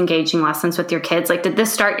creating these engaging lessons with your kids? Like, did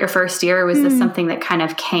this start your first year, or was this something that kind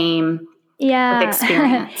of came with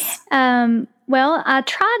experience? Well, I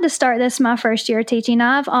tried to start this my first year teaching.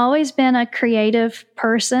 I've always been a creative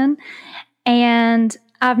person, and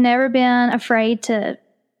I've never been afraid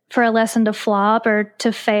for a lesson to flop or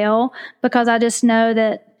to fail, because I just know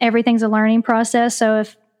that everything's a learning process. So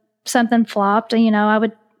if something flopped, you know, I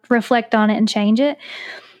would reflect on it and change it.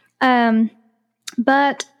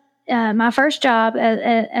 But my first job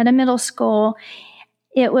at a middle school,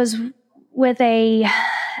 it was with a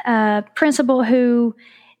principal who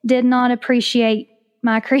did not appreciate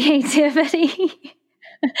my creativity.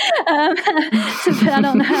 I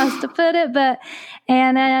don't know how else to put it, but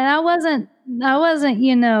I wasn't,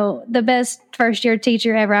 you know, the best first year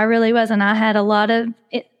teacher ever. I really wasn't. I had a lot of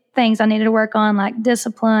things I needed to work on, like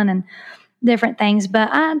discipline and different things. But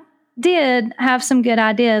I did have some good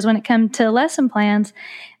ideas when it came to lesson plans.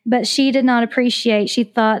 But she did not appreciate. She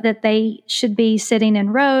thought that they should be sitting in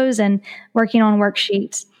rows and working on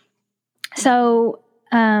worksheets. So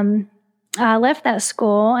I left that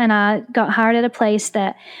school and I got hired at a place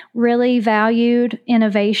that really valued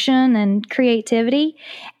innovation and creativity.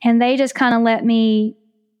 And they just kind of let me,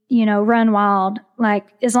 you know, run wild. Like,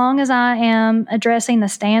 as long as I am addressing the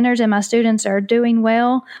standards and my students are doing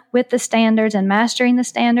well with the standards and mastering the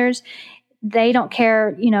standards, they don't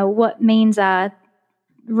care, you know, what means I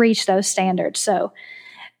reach those standards. So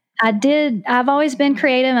I've always been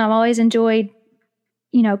creative and I've always enjoyed,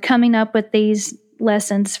 you know, coming up with these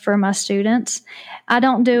lessons for my students. I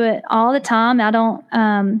don't do it all the time.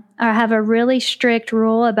 I have a really strict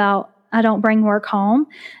rule about I don't bring work home.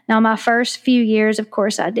 Now, my first few years, of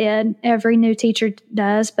course, I did. Every new teacher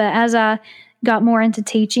does. But as I got more into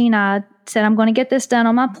teaching, I said, I'm going to get this done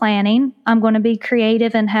on my planning. I'm going to be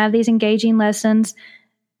creative and have these engaging lessons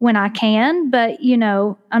when I can. But,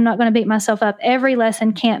 I'm not going to beat myself up. Every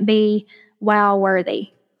lesson can't be wow worthy.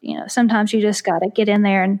 Sometimes you just got to get in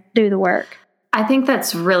there and do the work. I think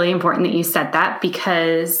that's really important that you said that,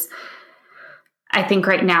 because I think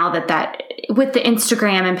right now that with the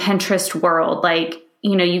Instagram and Pinterest world,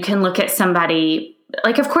 you can look at somebody,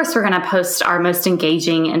 of course we're going to post our most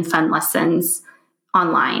engaging and fun lessons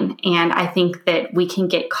online. And I think that we can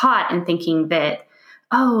get caught in thinking that,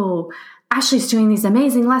 oh, Ashley's doing these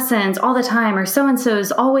amazing lessons all the time, or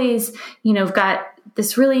so-and-so's always, got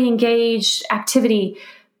this really engaged activity.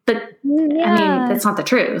 But that's not the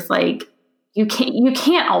truth. You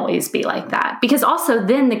can't always be like that, because also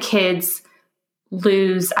then the kids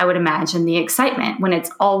lose, I would imagine, the excitement when it's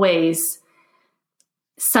always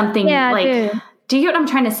something do you get what I'm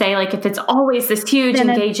trying to say? If it's always this huge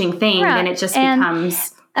engaging thing, then it just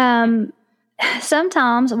becomes.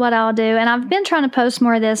 Sometimes what I'll do, and I've been trying to post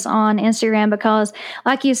more of this on Instagram, because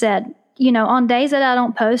like you said, on days that I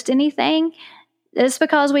don't post anything, it's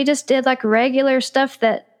because we just did regular stuff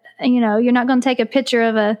that, you're not going to take a picture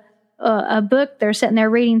of a book they're sitting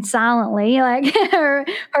there reading silently, or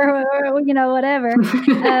whatever.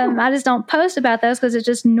 I just don't post about those because it's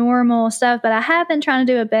just normal stuff. But I have been trying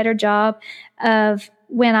to do a better job of,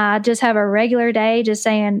 when I just have a regular day, just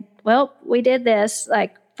saying, well, we did this.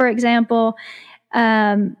 For example,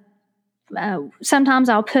 sometimes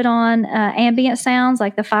I'll put on ambient sounds,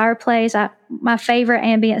 like the fireplace. My favorite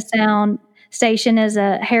ambient sound station is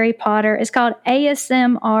a Harry Potter. It's called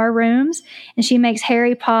ASMR Rooms, and she makes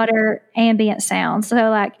Harry Potter ambient sounds.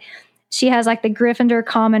 So she has the Gryffindor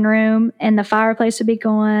common room, and the fireplace would be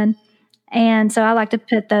going. And so I like to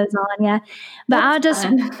put those on, yeah. But I just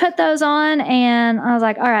put those on, and I was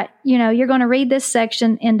like, all right, you're going to read this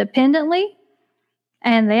section independently,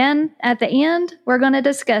 and then at the end, we're going to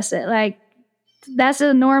discuss it. That's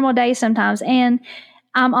a normal day sometimes. And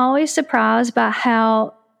I'm always surprised by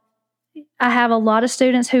how I have a lot of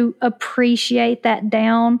students who appreciate that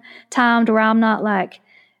down time, to where I'm not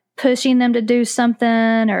pushing them to do something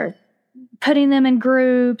or putting them in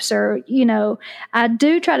groups, or, I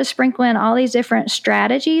do try to sprinkle in all these different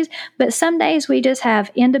strategies, but some days we just have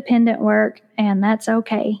independent work, and that's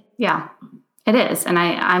okay. Yeah, it is. And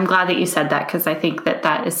I'm glad that you said that, because I think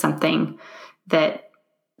that is something that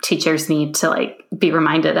teachers need to be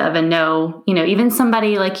reminded of, and know, even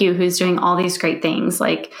somebody like you who's doing all these great things,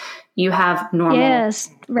 you have normal,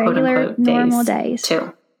 regular, normal days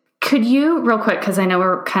too. Could you, real quick, because I know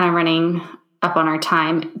we're kind of running up on our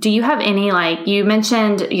time, do you have any, you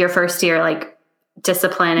mentioned your first year,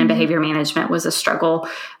 discipline and behavior management was a struggle.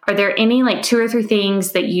 Are there any 2 or 3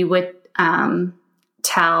 things that you would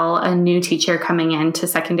tell a new teacher coming into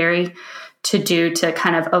secondary to do to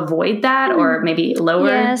kind of avoid that, or maybe lower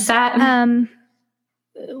that?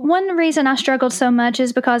 One reason I struggled so much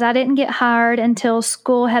is because I didn't get hired until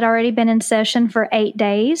school had already been in session for 8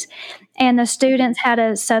 days, and the students had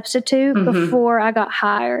a substitute before I got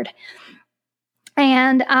hired.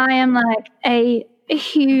 And I am a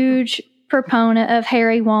huge proponent of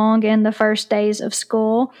Harry Wong in the first days of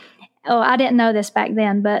school. Oh, I didn't know this back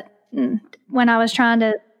then, but when I was trying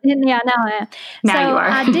to, now I am. Now you are.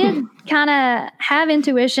 I did kind of have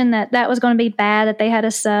intuition that was going to be bad, that they had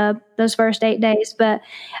a sub those first 8 days. But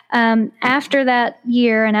after that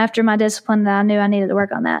year, and after my discipline, that I knew I needed to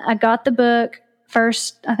work on that. I got the book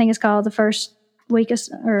first, I think it's called The First Week,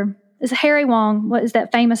 or it's Harry Wong. What is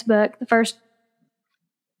that famous book? The First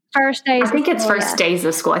Days. I think it's First Days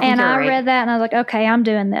of School. I think I read that, and I was like, okay, I'm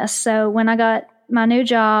doing this. So when I got my new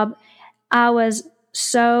job, I was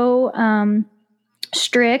so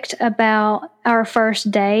strict about our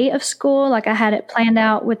first day of school. I had it planned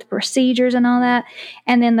out with the procedures and all that.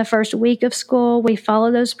 And then the first week of school, we follow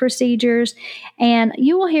those procedures. And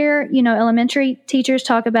you will hear, elementary teachers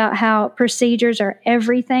talk about how procedures are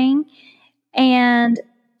everything. And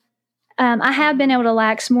I have been able to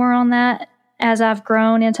lax more on that as I've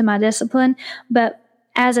grown into my discipline. But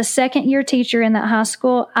as a second-year teacher in that high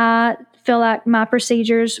school, I feel like my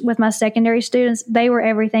procedures with my secondary students, they were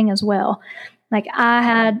everything as well. I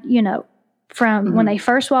had, from when they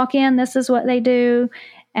first walk in, this is what they do.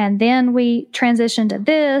 And then we transition to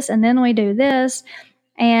this, and then we do this.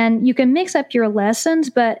 And you can mix up your lessons,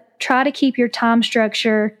 but try to keep your time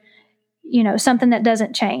structure, something that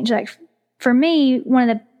doesn't change. For me, one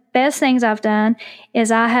of the best things I've done is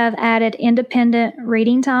I have added independent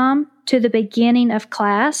reading time to the beginning of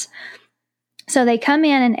class. So they come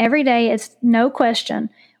in, and every day it's no question.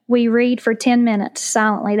 we read for 10 minutes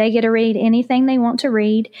silently. They get to read anything they want to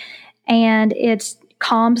read, and it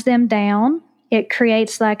calms them down. It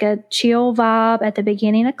creates like a chill vibe at the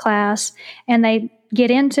beginning of class, and they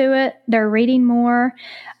get into it. They're reading more.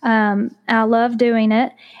 I love doing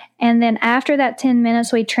it. And then after that 10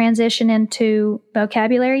 minutes, we transition into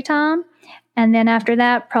vocabulary time. And then after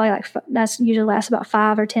that, probably that's usually lasts about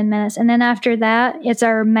 5 or 10 minutes. And then after that, it's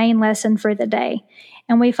our main lesson for the day.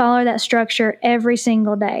 And we follow that structure every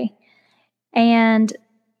single day. And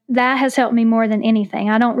that has helped me more than anything.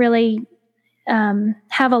 I don't really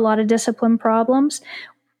have a lot of discipline problems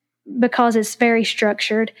because it's very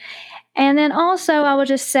structured. And then also, I would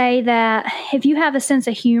just say that if you have a sense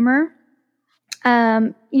of humor,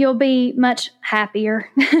 you'll be much happier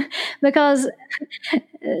because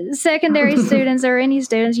secondary students or any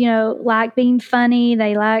students, like being funny.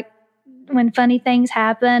 They like when funny things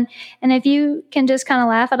happen. And if you can just kind of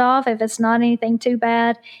laugh it off, if it's not anything too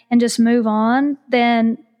bad, and just move on,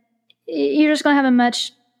 then you're just going to have a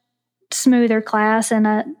much smoother class and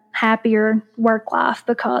a happier work life,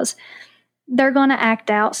 because they're going to act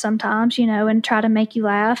out sometimes, and try to make you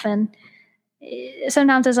laugh. And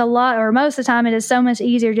sometimes it's a lot, or most of the time it is so much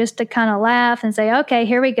easier just to kind of laugh and say, okay,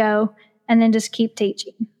 here we go, and then just keep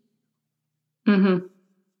teaching. Mm-hmm.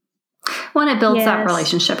 Well, and it builds that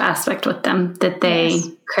relationship aspect with them that they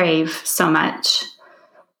crave so much.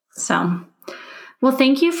 So, well,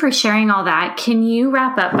 thank you for sharing all that. Can you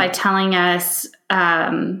wrap up by telling us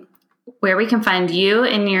where we can find you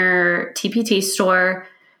in your TPT store,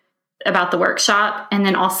 about the workshop, and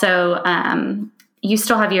then also you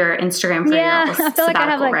still have your Instagram for your I feel like I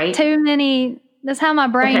have too many. That's how my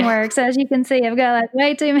brain works. As you can see, I've got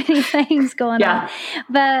way too many things going on.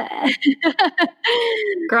 But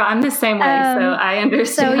girl, I'm the same way, so I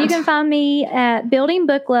understand. So you can find me at Building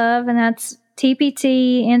Book Love, and that's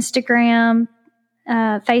TPT, Instagram,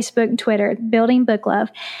 Facebook, and Twitter. Building Book Love.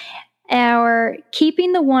 Our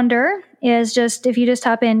Keeping the Wonder is just, if you just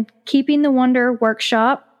type in Keeping the Wonder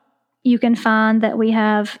Workshop, you can find that we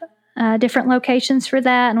have different locations for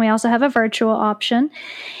that, and we also have a virtual option.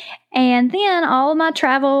 And then all of my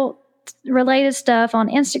travel-related stuff on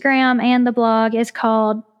Instagram and the blog is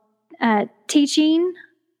called Teacher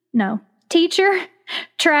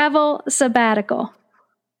Travel Sabbatical.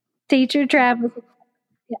 Teacher Travel.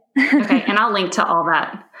 Yeah. Okay, and I'll link to all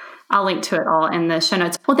that. I'll link to it all in the show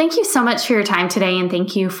notes. Well, thank you so much for your time today, and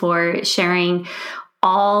thank you for sharing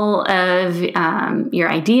all of your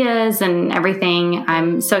ideas and everything.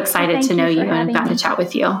 I'm so excited to know you and got to chat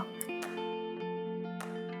with you.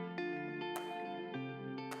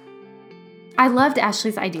 I loved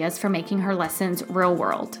Ashley's ideas for making her lessons real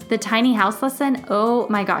world. The tiny house lesson, oh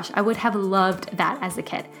my gosh, I would have loved that as a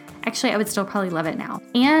kid. Actually, I would still probably love it now.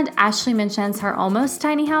 And Ashley mentions her almost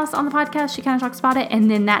tiny house on the podcast. She kind of talks about it. And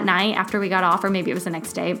then that night after we got off, or maybe it was the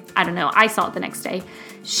next day, I don't know, I saw it the next day,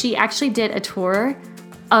 she actually did a tour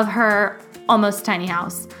of her almost tiny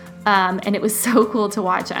house. And it was so cool to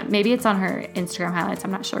watch. Maybe it's on her Instagram highlights.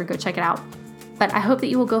 I'm not sure. Go check it out. But I hope that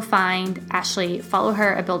you will go find Ashley, follow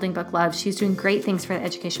her at Building Book Love. She's doing great things for the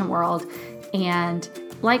education world. And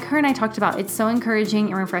like her and I talked about, it's so encouraging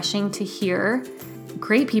and refreshing to hear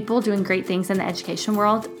great people doing great things in the education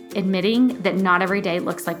world, admitting that not every day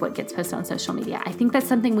looks like what gets posted on social media. I think that's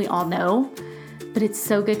something we all know, but it's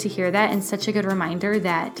so good to hear that, and such a good reminder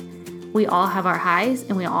that we all have our highs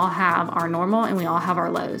and we all have our normal and we all have our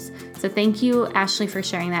lows. So thank you, Ashley, for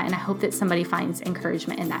sharing that. And I hope that somebody finds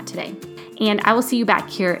encouragement in that today. And I will see you back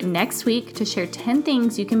here next week to share 10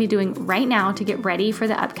 things you can be doing right now to get ready for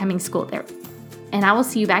the upcoming school year. And I will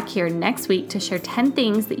see you back here next week to share 10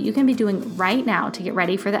 things that you can be doing right now to get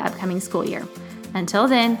ready for the upcoming school year. Until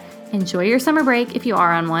then, enjoy your summer break if you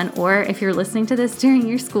are on one, or if you're listening to this during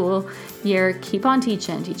your school year, keep on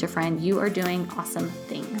teaching, teach a friend. You are doing awesome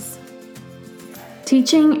things.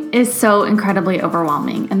 Teaching is so incredibly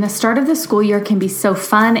overwhelming, and the start of the school year can be so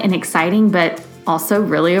fun and exciting, but also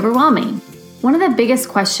really overwhelming. One of the biggest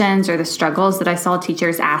questions or the struggles that I saw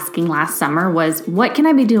teachers asking last summer was, what can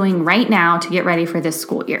I be doing right now to get ready for this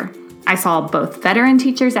school year? I saw both veteran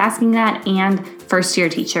teachers asking that and first-year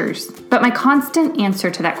teachers. But my constant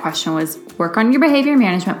answer to that question was, work on your behavior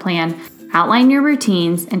management plan, outline your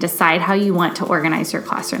routines, and decide how you want to organize your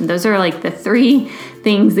classroom. Those are like the 3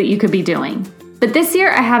 things that you could be doing. But this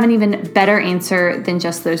year, I have an even better answer than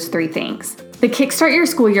just those 3 things. The Kickstart Your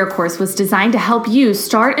School Year course was designed to help you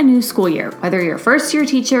start a new school year. Whether you're a first-year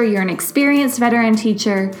teacher, you're an experienced veteran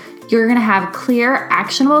teacher, you're going to have clear,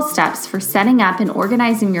 actionable steps for setting up and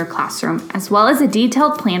organizing your classroom, as well as a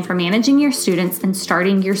detailed plan for managing your students and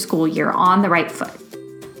starting your school year on the right foot.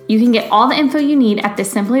 You can get all the info you need at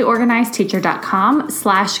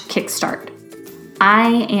thesimplyorganizedteacher.com/kickstart.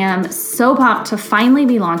 I am so pumped to finally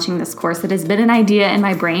be launching this course. It has been an idea in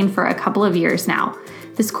my brain for a couple of years now.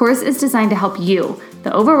 This course is designed to help you,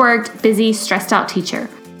 the overworked, busy, stressed out teacher.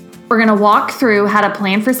 We're going to walk through how to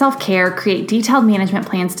plan for self-care, create detailed management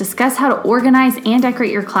plans, discuss how to organize and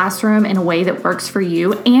decorate your classroom in a way that works for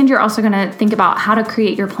you, and you're also going to think about how to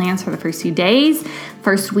create your plans for the first few days,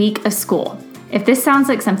 first week of school. If this sounds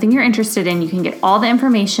like something you're interested in, you can get all the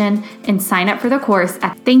information and sign up for the course.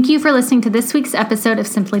 Thank you for listening to this week's episode of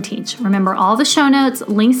Simply Teach. Remember, all the show notes,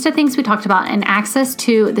 links to things we talked about, and access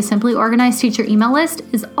to the Simply Organized Teacher email list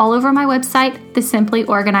is all over my website,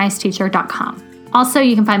 thesimplyorganizedteacher.com. Also,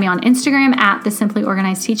 you can find me on Instagram at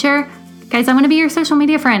thesimplyorganizedteacher. Guys, I want to be your social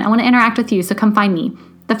media friend. I want to interact with you, so come find me.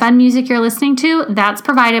 The fun music you're listening to, that's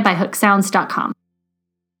provided by hooksounds.com.